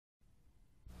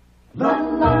La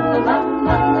la la la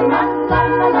la la la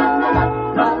la la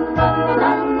la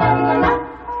la la la la.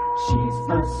 She's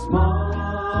a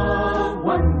small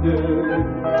wonder,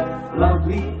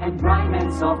 lovely and bright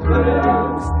and soft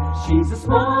curves. She's a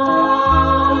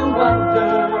small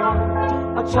wonder,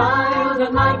 a child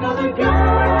unlike other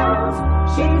girls.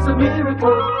 She's a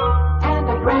miracle, and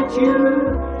I grant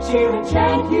you, she'll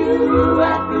enchant you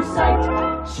at first sight.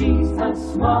 She's a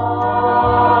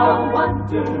small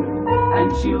wonder,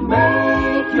 and she'll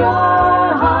make your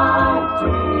heart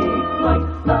take flight.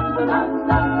 La la la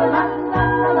la la la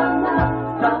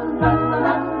la la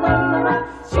la la.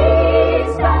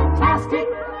 She's fantastic,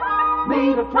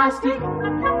 made of plastic,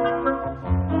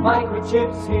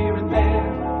 microchips here and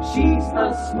there. She's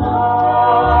a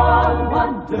small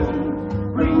wonder,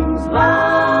 brings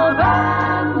love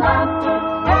and laughter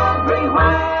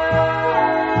everywhere.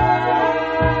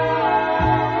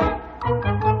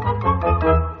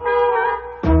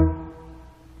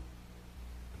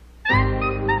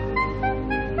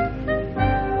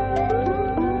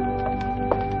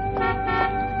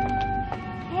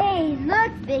 Hey,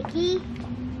 look, Vicky.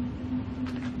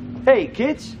 Hey,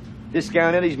 kids.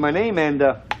 Discount Eddie's my name, and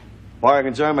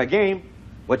bargains are my game.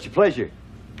 What's your pleasure?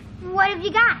 What have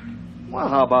you got? Well,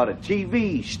 how about a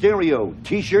TV, stereo,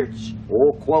 T-shirts,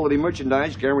 all quality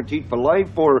merchandise guaranteed for life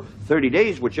for 30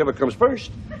 days, whichever comes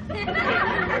first. How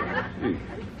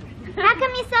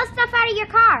come you sell stuff out of your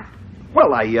car?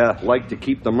 Well, I like to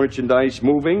keep the merchandise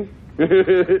moving.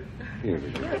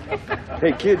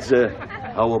 Hey, kids,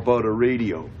 how about a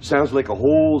radio? Sounds like a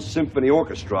whole symphony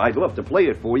orchestra. I'd love to play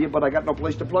it for you, but I got no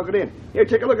place to plug it in. Here,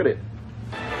 take a look at it.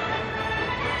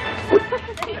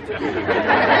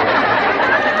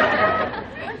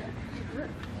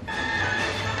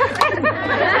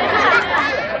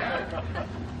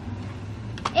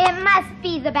 It must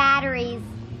be the batteries.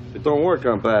 It don't work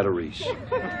on batteries.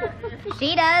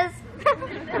 She does.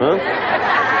 Huh?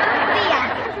 See ya.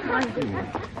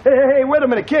 Hey, wait a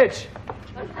minute, kids.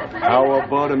 How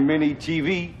about a mini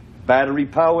TV?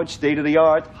 Battery-powered,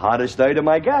 state-of-the-art, hottest item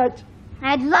I got.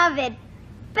 I'd love it,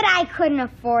 but I couldn't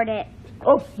afford it.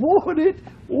 Afford it?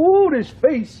 Oh, this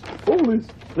face. Oh, this.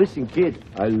 Listen, kid,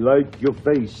 I like your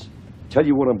face. Tell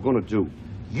you what I'm gonna do.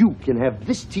 You can have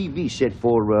this TV set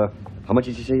for, how much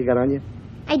did you say you got on you?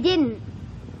 I didn't.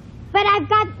 But I've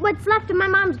got what's left of my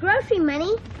mom's grocery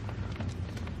money.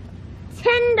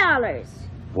 $10.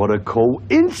 What a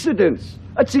coincidence.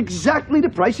 That's exactly the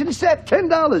price of the set,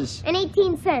 $10. And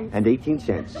 18 cents. And 18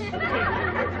 cents.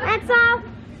 That's all.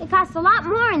 It costs a lot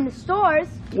more in the stores.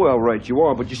 Well, right you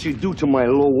are, but you see, due to my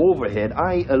low overhead,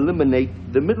 I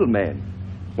eliminate the middleman.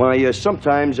 Why,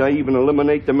 sometimes I even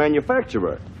eliminate the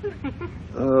manufacturer.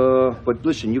 But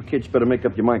listen, you kids better make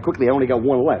up your mind quickly. I only got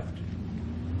one left.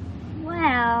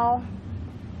 Well,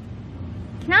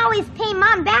 can always pay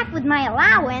Mom back with my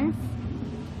allowance.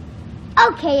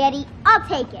 Okay, Eddie, I'll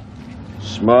take it.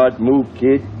 Smart move,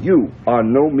 kid. You are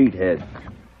no meathead.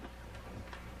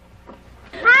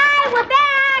 Hi, we're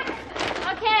back!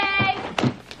 Okay.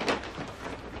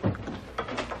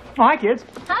 Oh, hi, kids.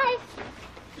 Hi.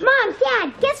 Mom,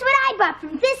 Dad, guess what I bought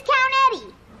from Discount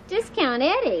Eddie? Discount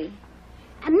Eddie.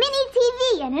 A mini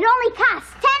TV, and it only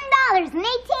costs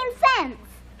 $10.18.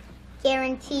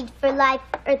 Guaranteed for life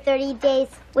or 30 days,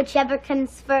 whichever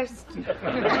comes first.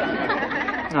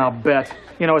 I'll bet.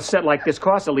 You know, a set like this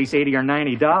costs at least $80 or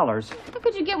 $90. How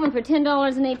could you get one for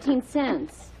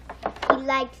 $10.18? He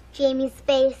liked Jamie's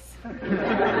face. Yeah,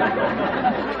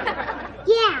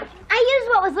 I used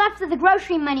what was left of the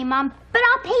grocery money, Mom, but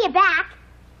I'll pay you back.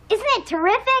 Isn't it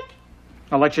terrific?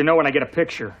 I'll let you know when I get a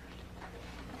picture.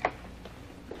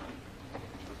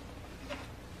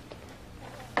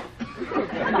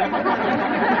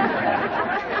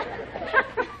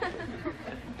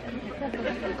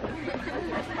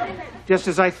 Just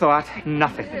as I thought,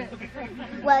 nothing.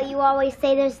 Well, you always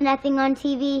say there's nothing on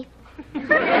TV.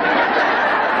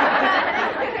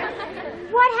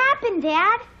 What happened,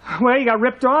 Dad? Well, you got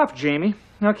ripped off, Jamie.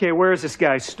 Okay, where is this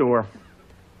guy's store?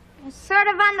 Sort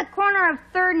of on the corner of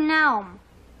 3rd and Elm.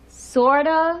 Sort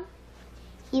of.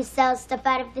 He sells stuff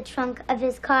out of the trunk of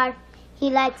his car. He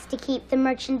likes to keep the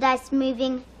merchandise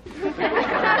moving.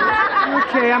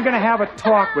 Okay, I'm going to have a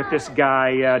talk with this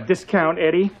guy, Discount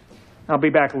Eddie. I'll be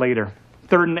back later.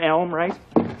 3rd and Elm, right?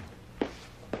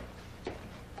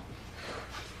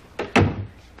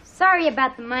 Sorry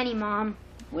about the money, Mom.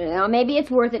 Well, maybe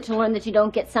it's worth it to learn that you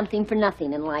don't get something for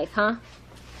nothing in life, huh?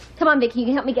 Come on, Vicky, you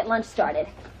can help me get lunch started.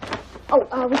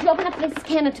 Oh, would you open up this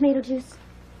can of tomato juice?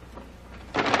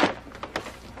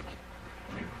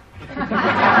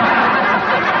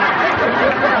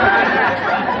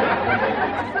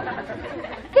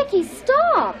 Vicky,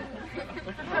 stop.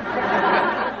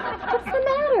 What's the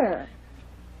matter?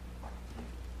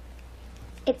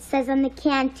 It says on the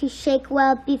can to shake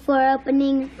well before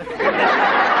opening.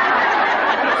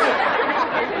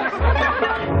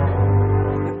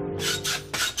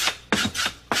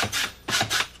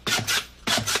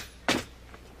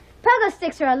 Pogo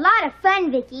sticks are a lot of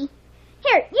fun, Vicky.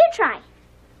 Here, you try.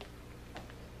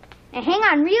 Now hang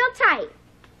on real tight.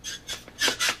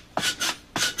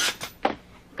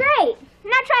 Great.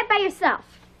 Now try it by yourself.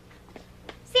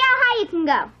 See how high you can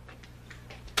go.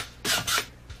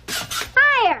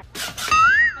 Higher.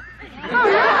 Oh,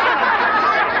 no.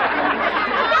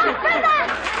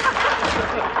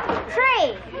 Tree.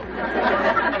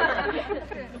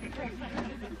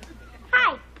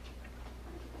 Hi.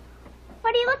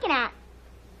 What are you looking at?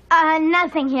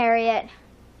 Nothing, Harriet.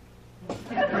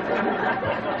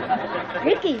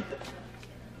 Vicky,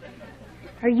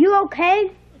 are you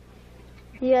okay?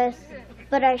 Yes,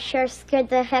 but I sure scared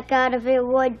the heck out of a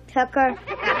woodpecker.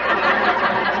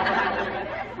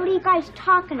 What are you guys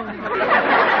talking about?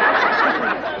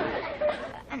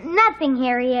 Nothing,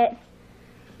 Harriet.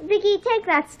 Vicky, take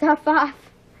that stuff off.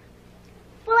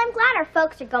 Well, I'm glad our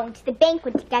folks are going to the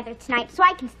banquet together tonight so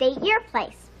I can stay at your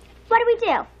place. What do we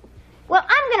do? Well,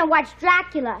 I'm going to watch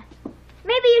Dracula.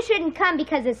 Maybe you shouldn't come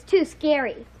because it's too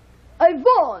scary. I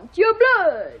want your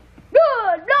blood.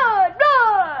 Blood, blood,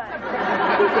 blood.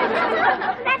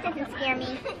 That doesn't scare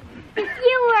me. If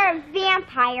you were a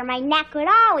vampire, my neck would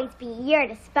always be at your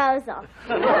disposal.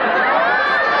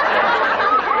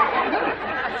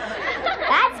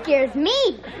 That scares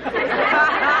me. Hi,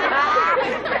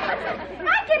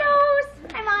 kiddos.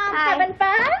 Hi, Mom. Having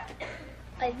fun?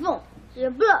 I want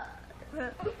your blood.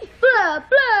 Blood, blood,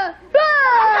 blood!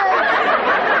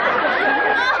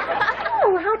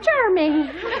 Oh, how charming.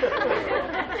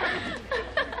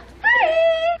 Hi.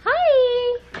 Hi.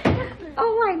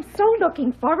 Oh, I'm so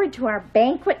looking forward to our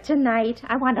banquet tonight.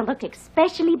 I want to look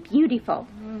especially beautiful.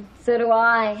 So do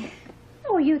I.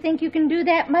 Oh, you think you can do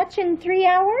that much in 3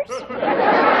 hours?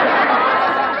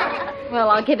 Well,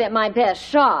 I'll give it my best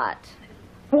shot.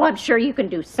 Oh, I'm sure you can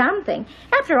do something.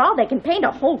 After all, they can paint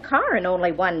a whole car in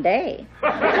only 1 day.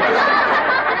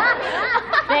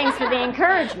 Thanks for the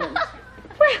encouragement.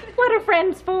 Well, what are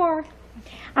friends for?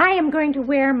 I am going to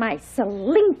wear my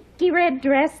slinky red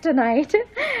dress tonight.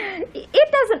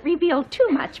 It doesn't reveal too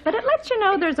much, but it lets you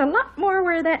know there's a lot more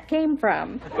where that came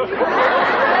from.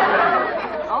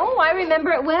 Oh, I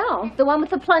remember it well. The one with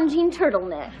the plunging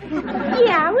turtleneck.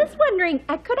 Yeah, I was wondering,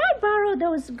 could I borrow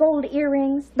those gold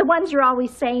earrings? The ones you're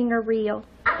always saying are real.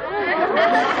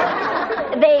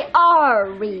 They are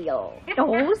real.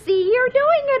 Oh, see, you're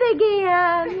doing it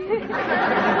again.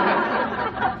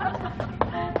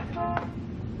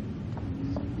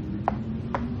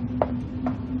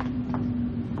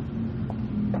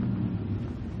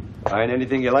 Find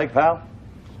anything you like, pal?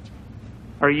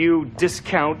 Are you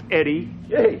Discount Eddie?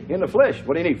 Hey, in the flesh.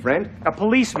 What do you need, friend? A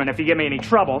policeman if you give me any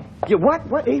trouble. Yeah, what?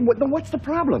 What? Hey, what's the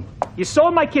problem? You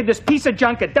sold my kid this piece of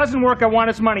junk. It doesn't work. I want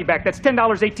his money back. That's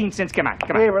 $10.18. Come on,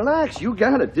 come on. Hey, relax. You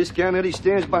got it. Discount Eddie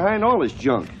stands behind all his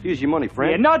junk. Here's your money,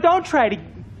 friend. Yeah, no, don't try to...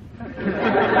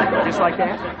 Just like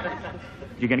that?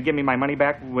 You're going to give me my money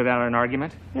back without an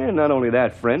argument? And not only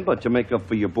that, friend, but to make up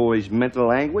for your boy's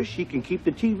mental anguish, he can keep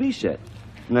the TV set.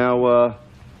 Now,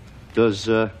 does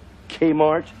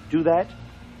Kmart do that?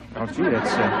 Oh, gee,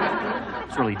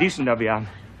 that's really decent of you.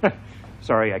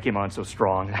 Sorry I came on so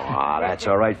strong. Ah, that's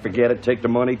all right. Forget it. Take the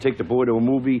money, take the boy to a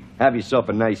movie, have yourself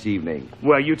a nice evening.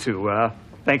 Well, you too.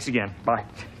 Thanks again. Bye.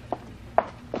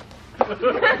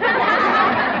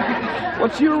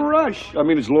 What's your rush? I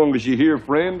mean, as long as you're here,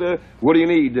 friend, what do you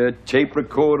need? A tape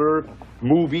recorder,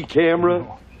 movie camera,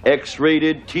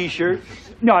 X-rated T-shirt?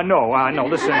 No,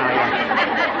 listen,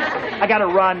 I got to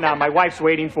run. My wife's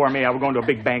waiting for me. We're going to a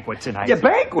big banquet tonight. Yeah,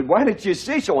 banquet? Why didn't you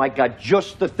say so? I got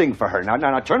just the thing for her. Now,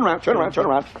 turn around,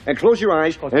 and close your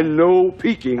eyes, and no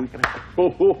peeking.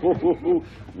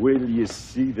 Will you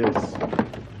see this?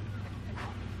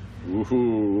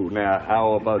 Ooh, now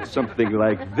how about something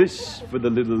like this for the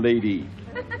little lady?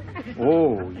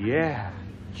 Oh, yeah.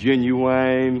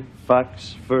 Genuine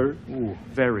fox fur? Ooh,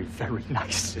 very, very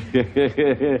nice.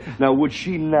 Now, would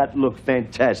she not look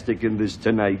fantastic in this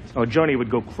tonight? Oh, Joni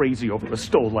would go crazy over a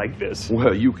stole like this.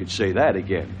 Well, you could say that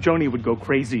again. Joni would go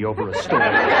crazy over a stole.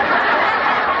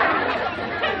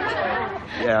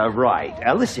 Yeah, right.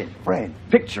 Now, listen, friend,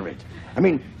 picture it. I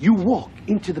mean, you walk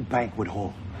into the banquet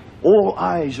hall. All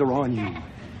eyes are on you.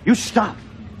 You stop,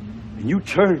 and you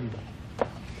turn.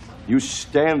 You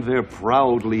stand there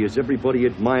proudly as everybody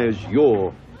admires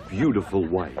your beautiful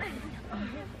wife.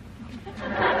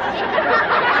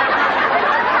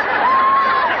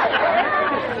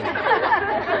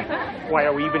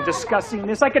 are we even discussing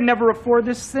this? I could never afford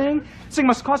this thing. This thing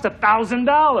must cost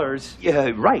 $1,000.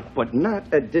 Yeah, right, but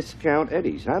not at Discount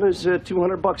Eddie's. How does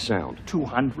 $200 sound?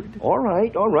 200? All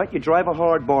right. You drive a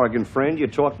hard bargain, friend. You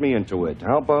talked me into it.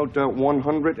 How about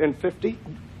 150?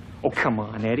 Oh, come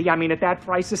on, Eddie. I mean, at that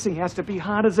price, this thing has to be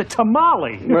hot as a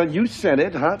tamale. Well, you said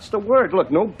it. Hot's the word. Look,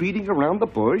 no beating around the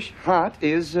bush. Hot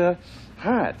is, hot.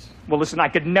 Well, listen, I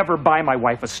could never buy my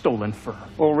wife a stolen fur.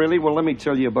 Oh, really? Well, let me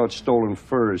tell you about stolen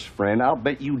furs, friend. I'll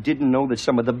bet you didn't know that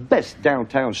some of the best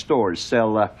downtown stores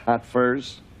sell hot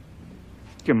furs.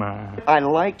 Come on. I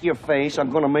like your face.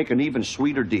 I'm going to make an even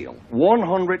sweeter deal.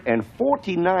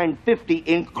 $149.50,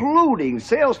 including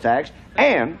sales tax,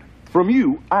 and from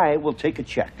you, I will take a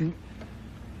check.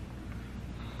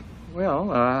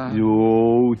 Well,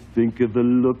 Oh, think of the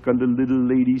look on the little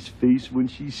lady's face when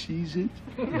she sees it.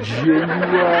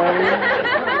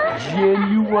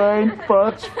 Genuine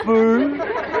fox fur.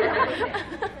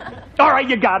 All right,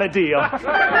 you got a deal.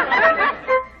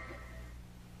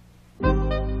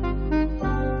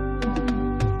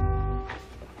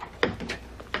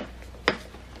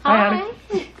 Hi.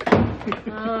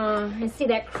 I see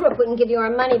that crook wouldn't give you our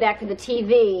money back for the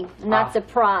TV. I'm not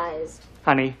surprised.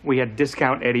 Honey, we had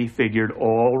Discount Eddie figured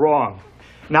all wrong.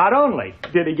 Not only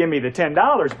did he give me the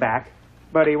 $10 back,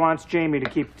 but he wants Jamie to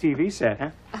keep the TV set, huh?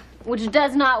 Which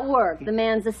does not work. The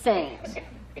man's a saint.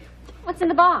 What's in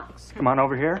the box? Come on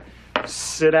over here.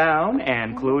 Sit down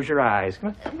and close your eyes.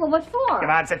 Come on. Well, what for?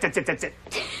 Come on, sit.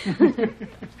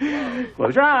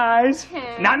 Close your eyes.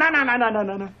 Okay.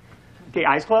 No. Okay,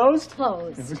 eyes closed?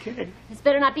 Closed. Okay. This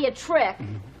better not be a trick.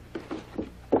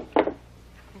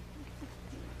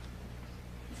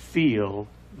 Feel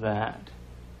that.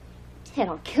 Ted,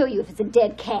 I'll kill you if it's a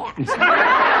dead cat.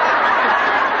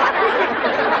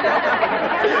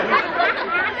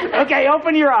 Okay,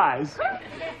 open your eyes.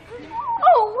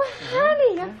 Oh,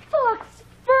 honey, a fox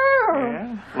fur.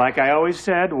 Yeah, like I always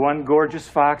said, one gorgeous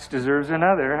fox deserves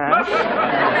another, huh?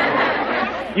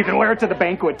 You can wear it to the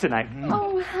banquet tonight.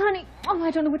 Oh, honey. Oh,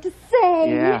 I don't know what to say.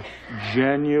 Yeah,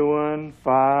 genuine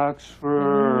fox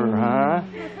fur, huh?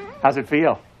 How's it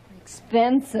feel?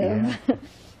 Expensive.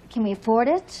 Can we afford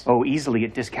it? Oh, easily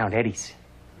at Discount Eddie's.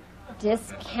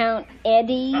 Discount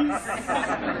Eddie's?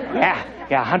 Yeah,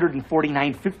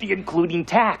 $149.50 including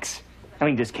tax. I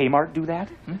mean, does Kmart do that?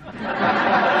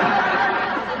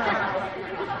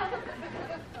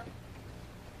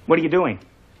 What are you doing?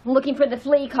 Looking for the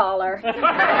flea collar.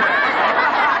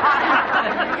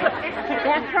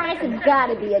 That price has got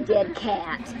to be a dead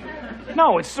cat.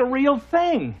 No, it's the real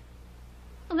thing.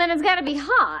 Well, then it's got to be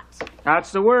hot.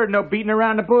 That's the word. No beating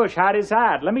around the bush. Hot is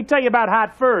hot. Let me tell you about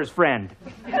hot furs, friend.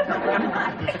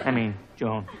 I mean,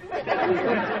 Joan.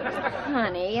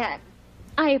 Honey,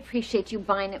 I appreciate you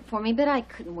buying it for me, but I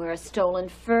couldn't wear a stolen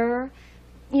fur.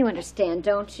 You understand,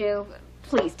 don't you?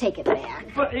 Please take it back.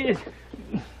 But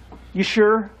you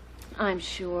sure? I'm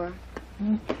sure.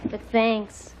 But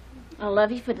thanks. I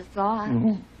love you for the thought.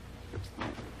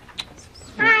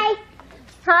 Hi.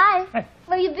 Hi.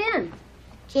 Where you been?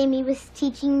 Jamie was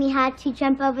teaching me how to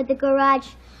jump over the garage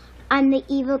on the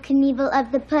Evel Knievel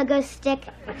of the pogo stick.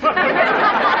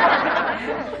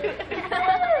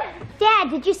 Dad,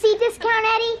 did you see Discount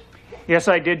Eddie? Yes,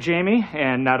 I did, Jamie.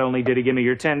 And not only did he give me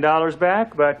your $10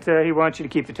 back, but he wants you to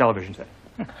keep the television set.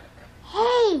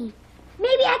 Hey,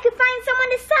 maybe I could find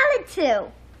someone to sell it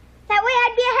to. That way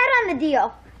I'd be ahead on the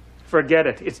deal. Forget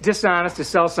it. It's dishonest to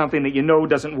sell something that you know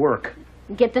doesn't work.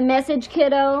 Get the message,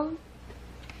 kiddo?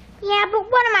 Yeah, but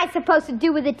what am I supposed to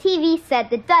do with a TV set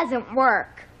that doesn't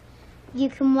work? You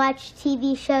can watch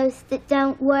TV shows that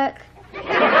don't work.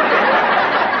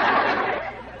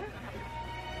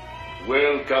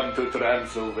 Welcome to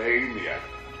Transylvania.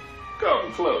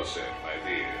 Come closer, my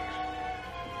dears.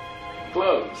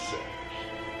 Closer.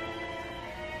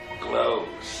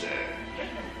 Closer.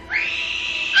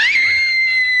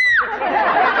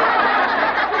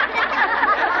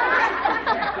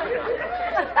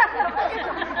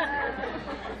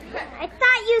 I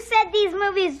thought you said these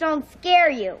movies don't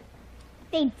scare you.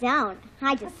 They don't.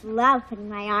 I just love putting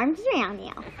my arms around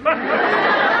you.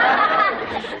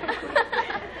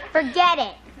 Forget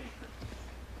it.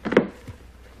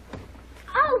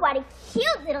 Oh, what a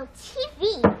cute little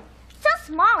TV. So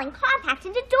small and compact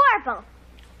and adorable.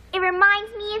 It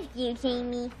reminds me of you,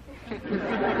 Jamie.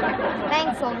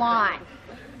 Thanks a lot.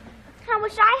 I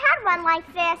wish I had one like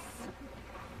this.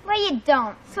 Well, you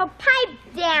don't. So pipe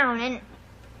down and...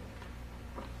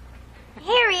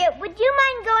 Harriet, would you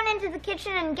mind going into the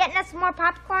kitchen and getting us some more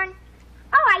popcorn?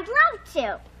 Oh, I'd love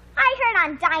to. I heard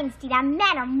on Dynasty that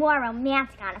men are more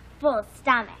romantic on a full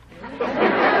stomach.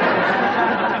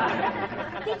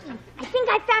 Vicky, I think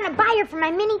I found a buyer wire for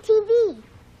my mini TV.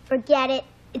 Forget it.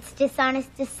 It's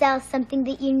dishonest to sell something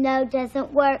that you know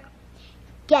doesn't work.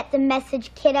 Get the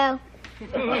message, kiddo?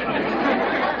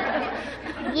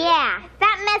 Yeah,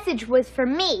 that message was for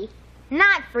me,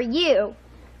 not for you.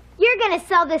 You're gonna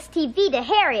sell this TV to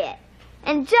Harriet.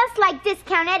 And just like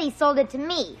Discount Eddie sold it to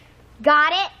me.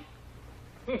 Got it?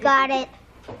 Got it.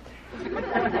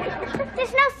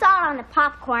 There's no salt on the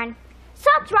popcorn.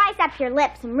 Salt dries up your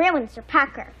lips and ruins your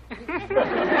pucker. In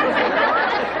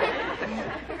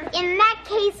that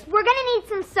case, we're gonna need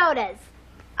some sodas.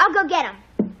 I'll go get them.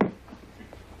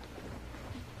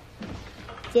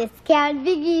 Discount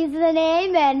Vicky's the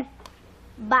name, and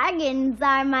bargains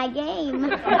are my game.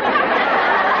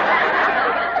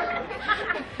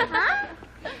 Huh?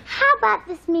 How about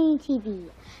this mini TV?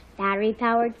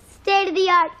 Battery-powered,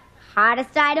 state-of-the-art,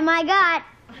 hottest item I got.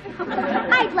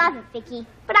 I'd love it, Vicky,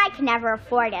 but I can never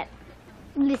afford it.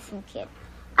 Listen, kid,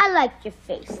 I like your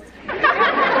face.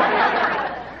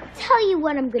 Tell you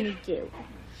what I'm gonna do.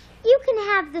 You can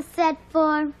have the set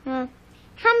for, how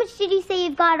much did you say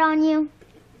you've got on you?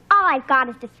 All I've got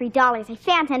is the $3 I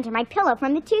found under my pillow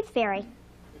from the Tooth Fairy.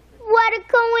 What a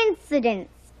coincidence.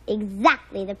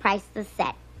 Exactly the price of the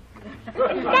set.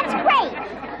 That's great.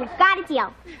 We've got a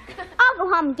deal. I'll go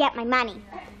home and get my money.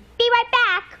 Be right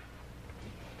back.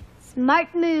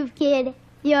 Smart move, kid.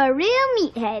 You're a real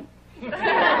meathead.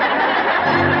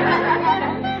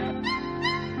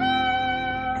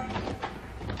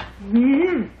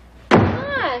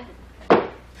 Hi. I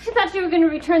thought you were going to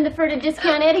return the fur to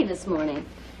Discount Eddie this morning.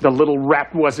 The little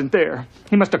rat wasn't there.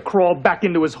 He must have crawled back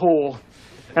into his hole.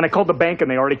 And I called the bank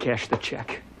and they already cashed the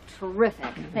check.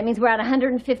 Terrific. That means we're at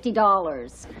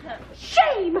 $150.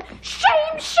 Shame!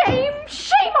 Shame, shame,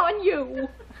 shame on you!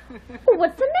 Well,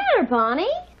 what's the matter,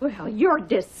 Bonnie? Well, your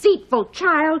deceitful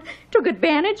child took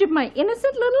advantage of my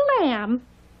innocent little lamb.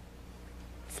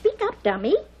 Speak up,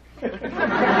 dummy. I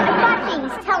bought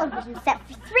Jamie's television set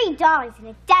for $3 and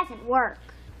it doesn't work.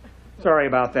 Sorry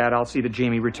about that. I'll see that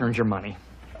Jamie returns your money.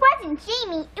 It wasn't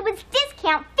Jamie, it was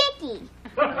Discount Vicky.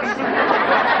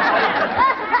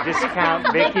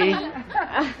 Discount Vicky?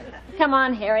 Come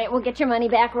on, Harriet. We'll get your money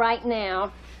back right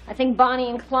now. I think Bonnie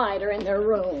and Clyde are in their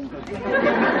room.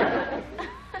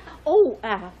 Oh,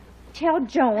 tell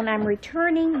Joan I'm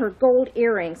returning her gold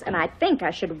earrings, and I think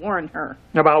I should warn her.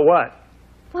 About what?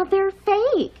 Well, they're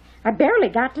fake. I barely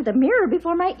got to the mirror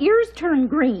before my ears turned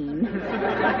green.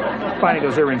 Bonnie,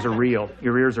 those earrings are real.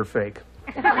 Your ears are fake.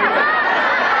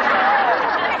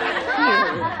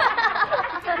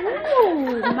 Oh,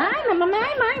 my.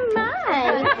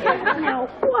 Now,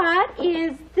 what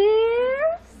is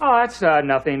this? Oh, that's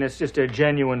nothing. It's just a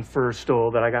genuine fur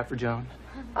stole that I got for Joan.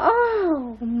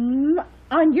 Oh,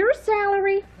 on your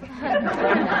salary?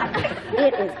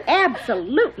 It is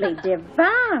absolutely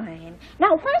divine.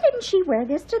 Now, why didn't she wear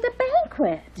this to the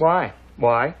banquet? Why?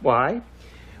 Why?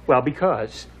 Well,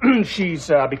 because she's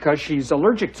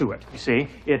allergic to it. You see,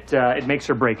 it makes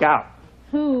her break out.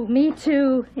 Ooh, me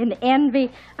too. In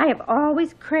envy, I have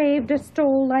always craved a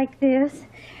stole like this.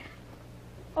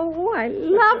 Oh, I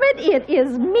love it. It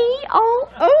is me all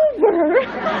over.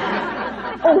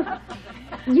 Oh,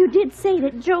 you did say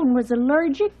that Joan was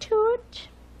allergic to it?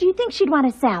 Do you think she'd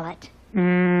want to sell it?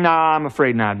 No, I'm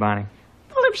afraid not, Bonnie.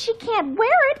 Well, if she can't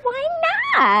wear it, why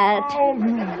not? Oh,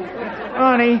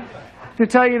 Bonnie, to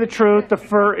tell you the truth, the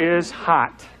fur is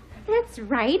hot. That's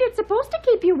right. It's supposed to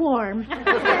keep you warm.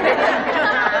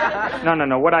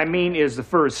 No. What I mean is the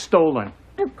fur is stolen.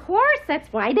 Of course. That's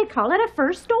why they call it a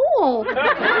fur stole.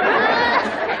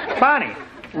 Bonnie,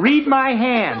 read my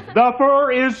hand. The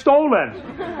fur is stolen.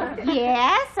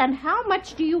 Yes, and how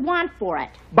much do you want for it?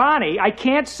 Bonnie, I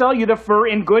can't sell you the fur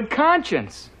in good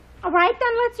conscience. All right,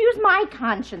 then let's use my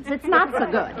conscience. It's not so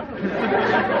good.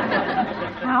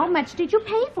 How much did you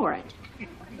pay for it?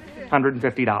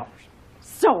 $150.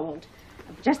 Sold.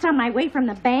 I'm just on my way from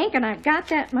the bank, and I've got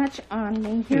that much on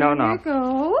me. Here No. you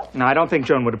go. No, I don't think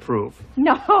Joan would approve.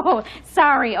 No,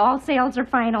 sorry. All sales are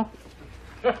final.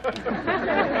 Well,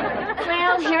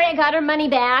 Harriet got her money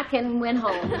back and went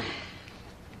home.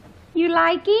 You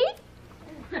like it?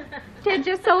 Ted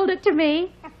just sold it to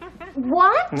me.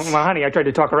 What? Well, honey, I tried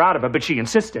to talk her out of it, but she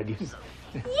insisted.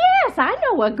 Yes, I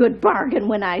know a good bargain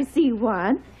when I see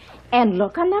one. And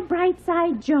look on the bright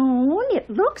side, Joan. It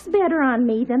looks better on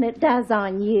me than it does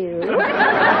on you. Bonnie,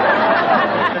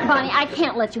 I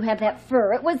can't let you have that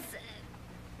fur. It was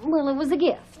a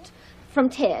gift from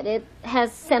Ted. It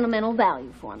has sentimental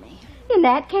value for me. In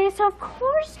that case, of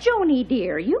course, Joni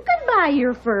dear, you can buy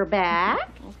your fur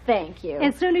back. Well, thank you.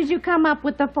 As soon as you come up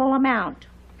with the full amount.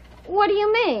 What do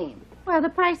you mean? Well, the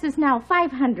price is now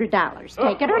 $500.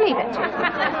 Take it or leave it.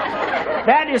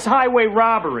 That is highway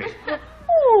robbery.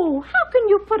 Oh, how can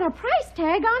you put a price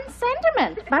tag on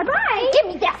sentiment? Bye-bye. Give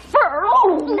me that fur.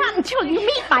 Oh, not until you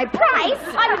meet my price.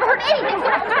 I haven't heard anything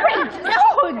so great.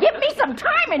 No, give me some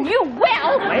time and you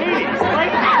will. Ladies, Bye.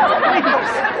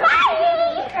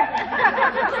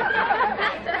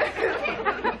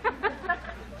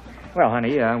 Well,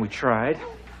 honey, we tried.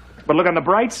 But look on the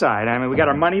bright side. I mean, we got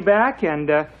our money back,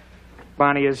 and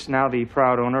Bonnie is now the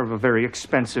proud owner of a very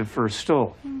expensive fur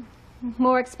stole.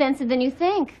 More expensive than you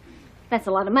think. That's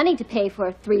a lot of money to pay for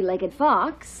a three-legged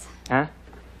fox. Huh?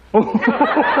 No.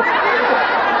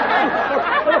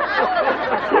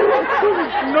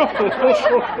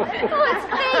 Oh, it's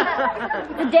fake.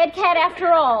 It's a dead cat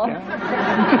after all. Mom,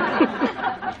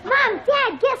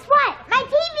 Dad, guess what? My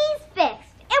TV's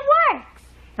fixed. It works.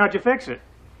 How'd you fix it?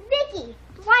 Vicky,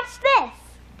 watch this.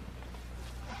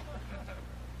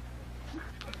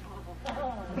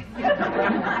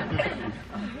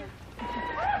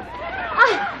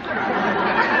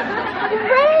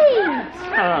 Great.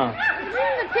 Oh.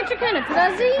 Isn't the picture kind of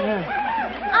fuzzy?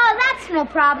 Oh, that's no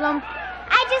problem.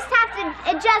 I just have to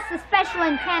adjust the special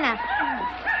antenna.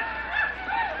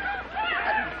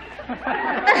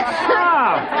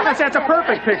 Oh, that's a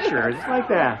perfect picture. It's like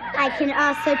that. I can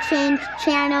also change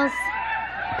channels.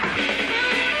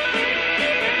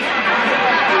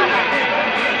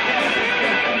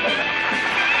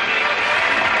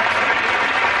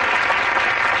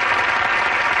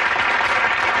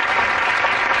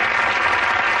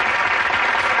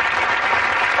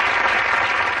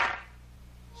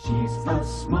 She's a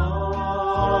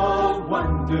small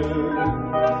wonder,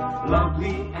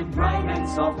 lovely and bright and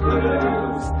soft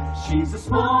curves. She's a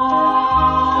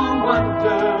small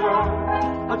wonder,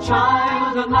 a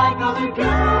child unlike other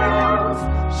girls.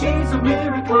 She's a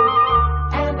miracle,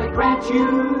 and I grant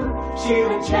you,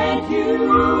 she'll enchant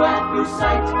you at first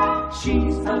sight.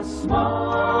 She's a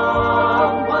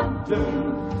small wonder,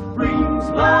 brings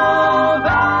love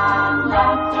and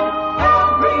laughter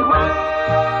everywhere.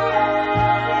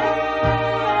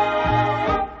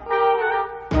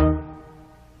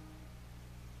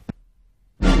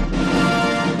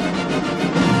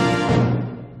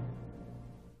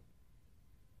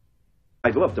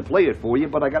 I'd love to play it for you,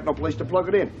 but I got no place to plug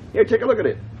it in. Here, take a look at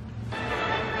it.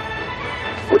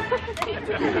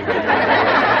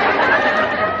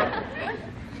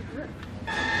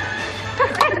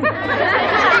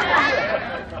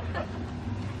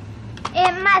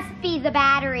 It must be the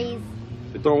batteries.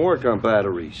 It don't work on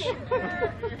batteries.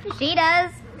 She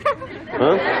does.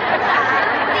 Huh?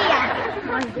 See ya.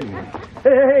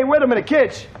 Hey, wait a minute,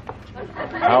 kids.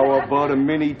 How about a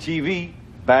mini TV?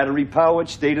 Battery-powered,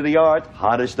 state-of-the-art,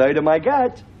 hottest item I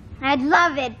got. I'd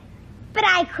love it, but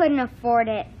I couldn't afford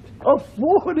it.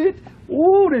 Afford it?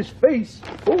 Oh, this face.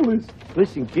 Oh, this.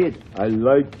 Listen, kid, I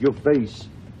like your face.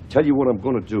 Tell you what I'm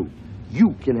gonna do.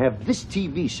 You can have this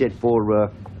TV set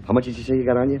for, how much did you say you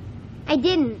got on you? I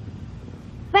didn't.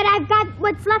 But I've got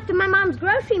what's left of my mom's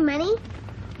grocery money.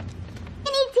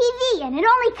 Mini TV, and it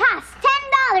only costs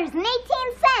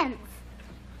 $10.18.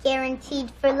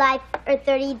 Guaranteed for life or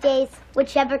 30 days,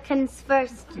 whichever comes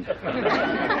first.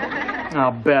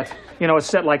 I'll bet. You know, a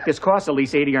set like this costs at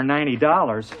least $80 or $90.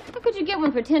 How could you get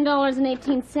one for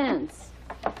 $10.18?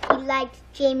 He liked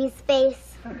Jamie's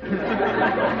face. Yeah,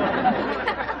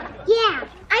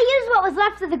 I used what was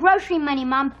left of the grocery money,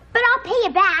 Mom, but I'll pay you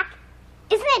back.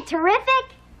 Isn't it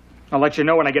terrific? I'll let you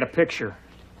know when I get a picture.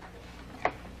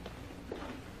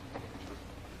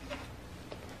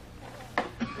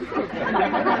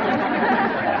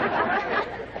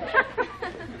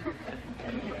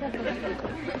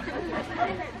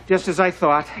 Just as I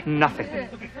thought, nothing.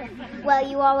 Well,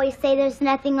 you always say there's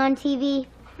nothing on TV.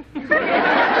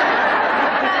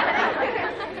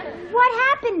 What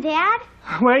happened, Dad?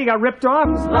 Well, you got ripped off.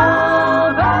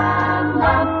 Love and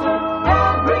laughter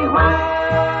everywhere.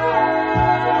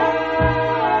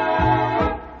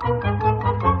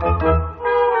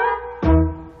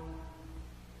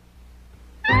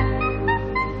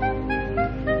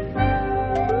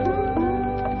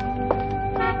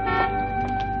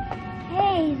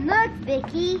 Hey, look,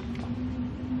 Vicky.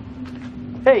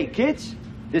 Hey, kids.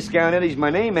 Discount Eddie's my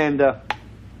name, and,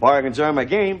 bargains are my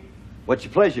game. What's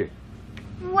your pleasure?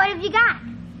 What have you got?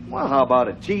 Well, how about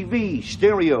a TV,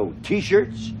 stereo,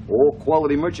 T-shirts, all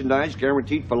quality merchandise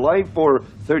guaranteed for life or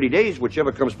 30 days,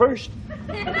 whichever comes first.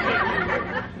 How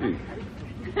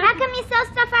come you sell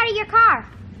stuff out of your car?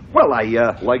 Well, I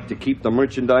like to keep the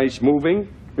merchandise moving.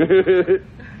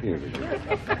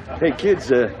 Hey, kids,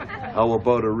 how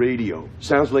about a radio?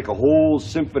 Sounds like a whole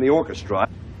symphony orchestra.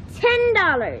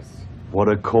 $10. What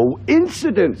a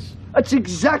coincidence. That's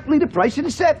exactly the price of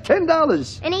the set,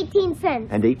 $10. And 18 cents.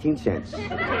 And 18 cents.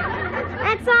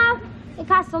 That's all. It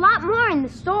costs a lot more in the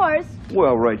stores.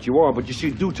 Well, right you are, but you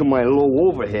see, due to my low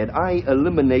overhead, I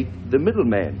eliminate the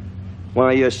middleman.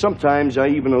 Why, sometimes I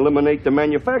even eliminate the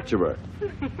manufacturer.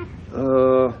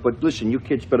 But listen, you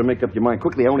kids better make up your mind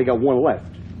quickly. I only got one left.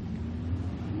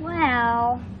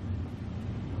 Well,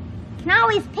 can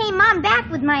always pay Mom back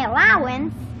with my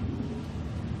allowance.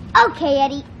 Okay,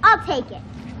 Eddie, I'll take it.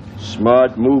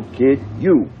 Smart move, kid.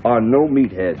 You are no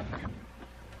meathead.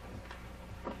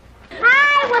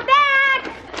 Hi, we're back!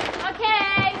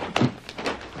 Okay.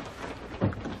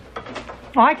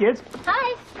 Hi, kids.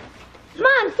 Hi.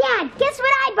 Mom, Dad, guess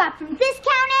what I bought from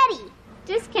Discount Eddie?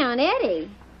 Discount Eddie.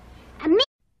 A mi-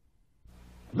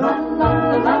 La la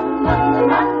la la la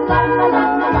la la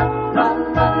la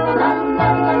la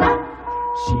la la.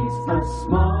 She's a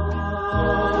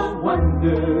small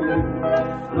wonder,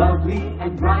 lovely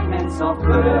and bright and soft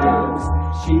curves.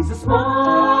 She's a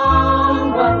small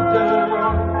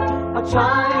wonder, a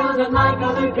child unlike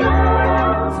other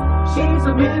girls. She's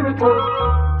a miracle,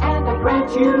 and I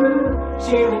grant you,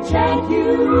 she'll enchant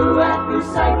you at her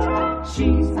sight.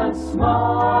 She's a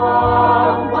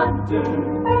small wonder,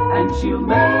 and she'll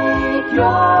make your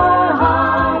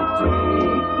heart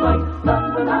take flight. La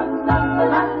la la la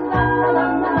la la la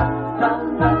la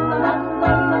la la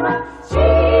la la.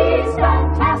 She's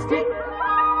fantastic,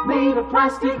 made of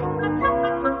plastic,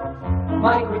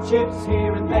 microchips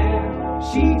here and there.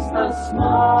 She's a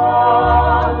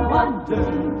small wonder.